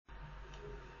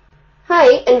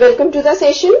Hi and welcome to the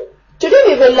session. Today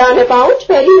we will learn about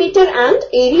perimeter and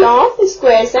area of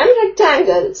squares and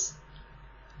rectangles.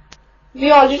 We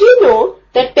already know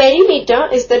that perimeter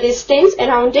is the distance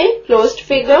around a closed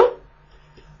figure.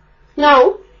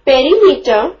 Now,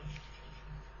 perimeter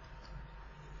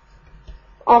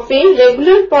of a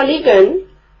regular polygon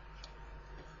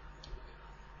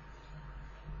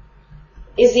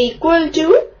is equal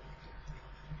to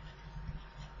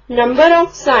number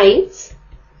of sides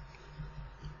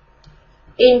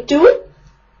into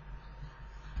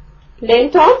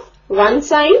length of one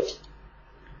side.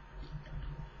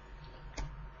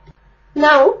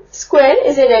 Now, square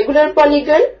is a regular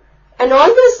polygon and all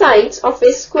the sides of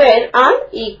a square are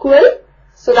equal.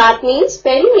 So that means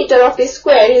perimeter of a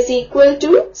square is equal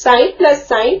to side plus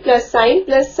side plus side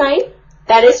plus side,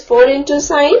 that is 4 into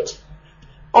side.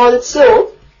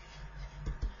 Also,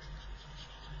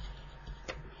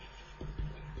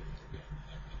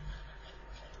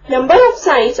 number of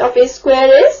sides of a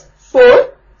square is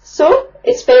 4. So,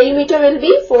 its perimeter will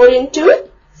be 4 into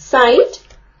side.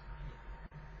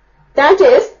 That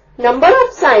is number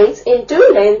of sides into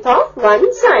length of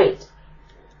one side.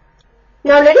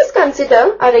 Now, let us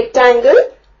consider a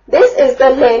rectangle. This is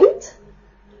the length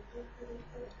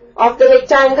of the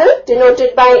rectangle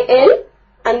denoted by L,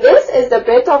 and this is the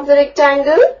breadth of the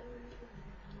rectangle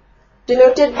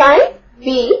denoted by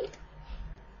B.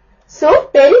 So,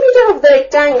 perimeter of the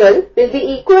rectangle will be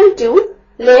equal to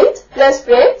length plus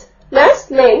breadth plus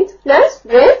length plus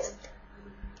breadth.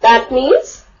 That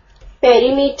means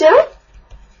perimeter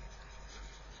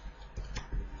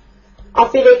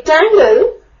of a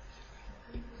rectangle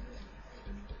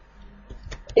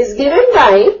is given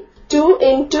by 2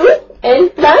 into L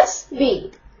plus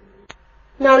B.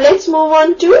 Now, let's move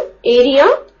on to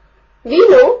area. We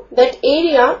know that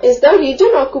area is the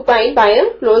region occupied by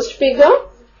a closed figure.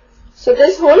 So,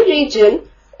 this whole region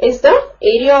is the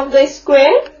area of the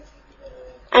square,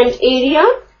 and area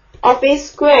of a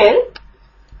square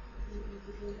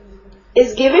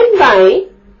is given by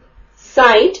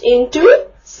side into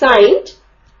side.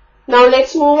 Now,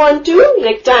 let's move on to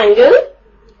rectangle.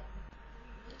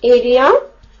 Area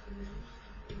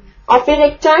of a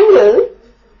rectangle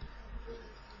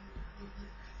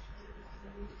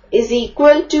is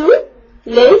equal to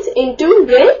length into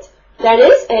breadth, that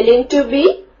is L into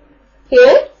B.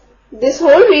 Here, this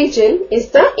whole region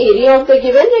is the area of the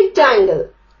given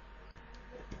rectangle.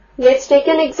 Let's take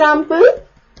an example.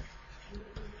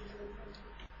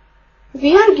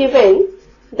 We are given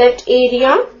that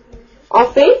area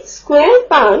of a square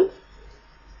park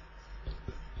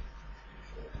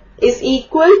is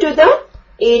equal to the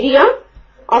area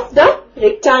of the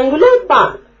rectangular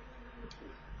park.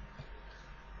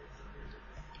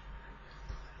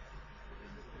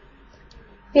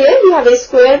 Here we have a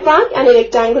square park and a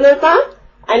rectangular park,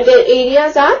 and their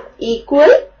areas are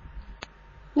equal.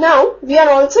 Now, we are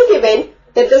also given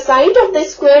that the side of the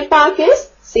square park is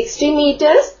 60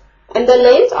 meters and the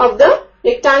length of the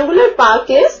rectangular park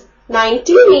is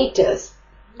 90 meters.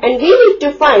 And we need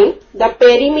to find the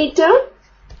perimeter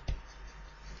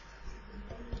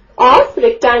of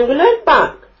rectangular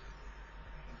park.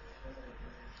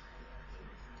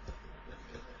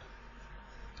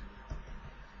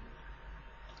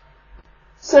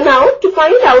 So now, to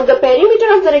find out the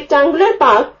perimeter of the rectangular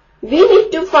park, we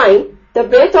need to find the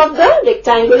breadth of the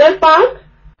rectangular park.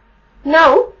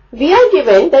 Now, we are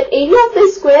given that area of the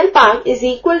square park is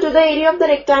equal to the area of the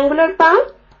rectangular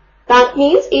park. That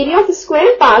means area of the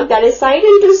square park, that is side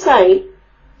into side,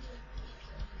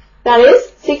 that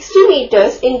is 60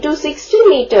 meters into 60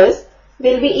 meters,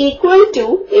 will be equal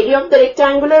to area of the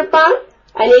rectangular park,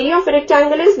 and area of a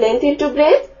rectangle is length into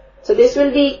breadth. So, this will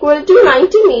be equal to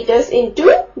 90 meters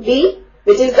into B,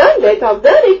 which is the length of the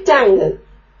rectangle.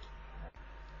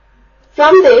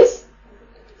 From this,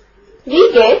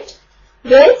 we get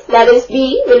breadth, that is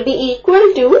B, will be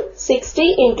equal to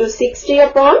 60 into 60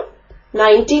 upon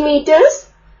 90 meters,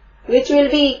 which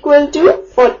will be equal to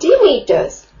 40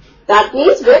 meters. That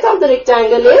means breadth of the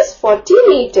rectangle is 40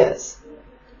 meters.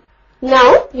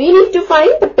 Now, we need to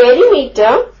find the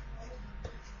perimeter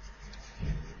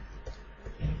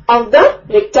of the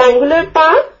rectangular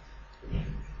park.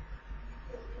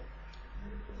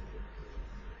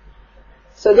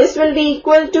 So, this will be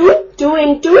equal to 2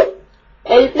 into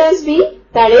L plus B,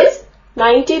 that is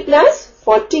 90 plus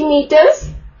 40 meters,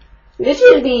 which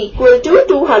will be equal to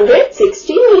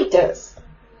 260 meters.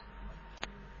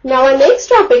 Now, our next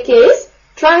topic is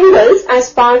triangles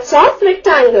as parts of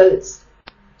rectangles.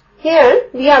 Here,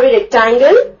 we have a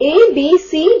rectangle A, B,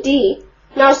 C, D.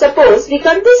 Now, suppose we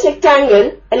cut this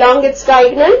rectangle along its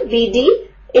diagonal BD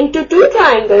into two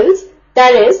triangles,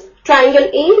 that is triangle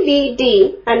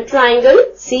ABD and triangle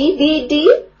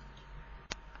CBD?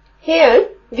 Here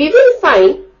we will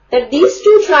find that these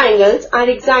two triangles are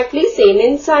exactly same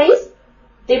in size.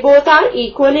 They both are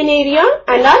equal in area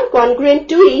and are congruent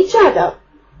to each other.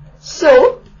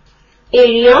 So,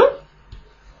 area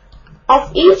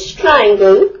of each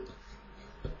triangle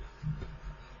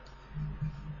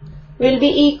will be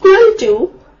equal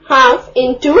to half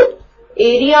into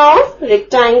area of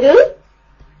rectangle,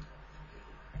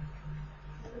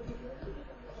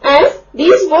 as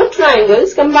these both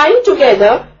triangles combine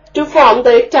together to form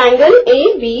the rectangle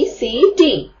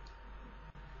ABCD.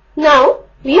 Now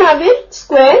we have a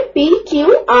square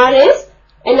PQRS,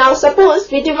 and now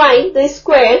suppose we divide this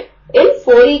square in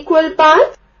 4 equal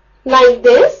parts like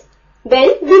this.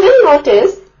 Then we will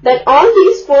notice that all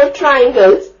these 4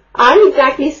 triangles are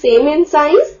exactly same in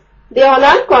size. They all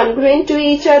are congruent to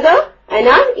each other and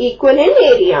are equal in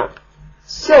area.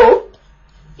 So,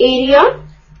 area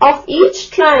of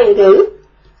each triangle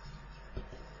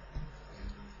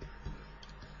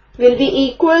will be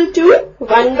equal to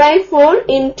 1 by 4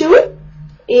 into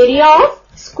area of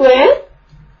square.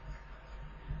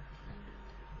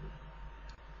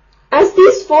 As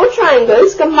these 4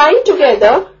 triangles combine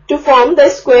together to form the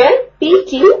square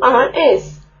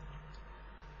PQRS.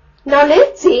 Now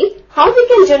let's see how we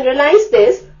can generalize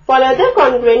this for other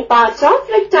congruent parts of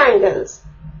rectangles.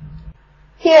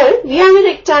 Here we have a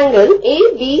rectangle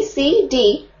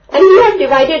ABCD and we have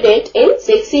divided it in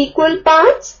 6 equal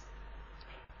parts.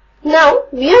 Now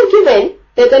we are given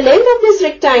that the length of this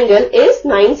rectangle is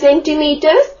 9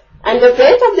 centimeters and the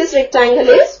breadth of this rectangle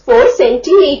is 4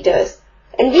 centimeters,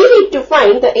 and we need to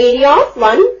find the area of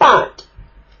one part.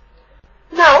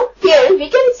 Now here we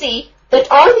can see that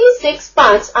all these 6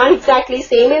 parts are exactly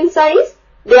same in size.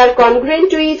 They are congruent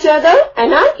to each other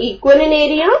and are equal in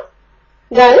area.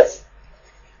 Thus,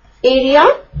 area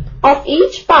of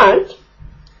each part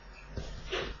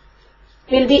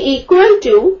will be equal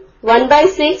to 1 by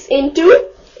 6 into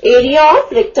area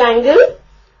of rectangle.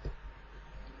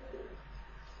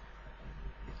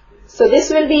 So this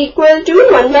will be equal to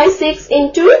 1 by 6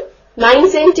 into 9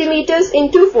 centimeters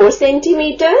into 4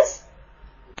 centimeters,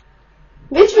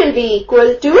 which will be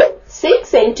equal to 6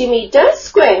 centimeters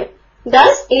square.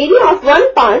 Thus, area of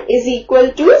one part is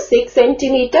equal to 6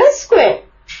 centimeters square.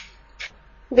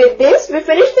 With this, we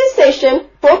finish this session.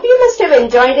 Hope you must have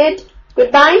enjoyed it.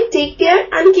 Goodbye, take care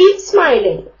and keep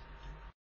smiling.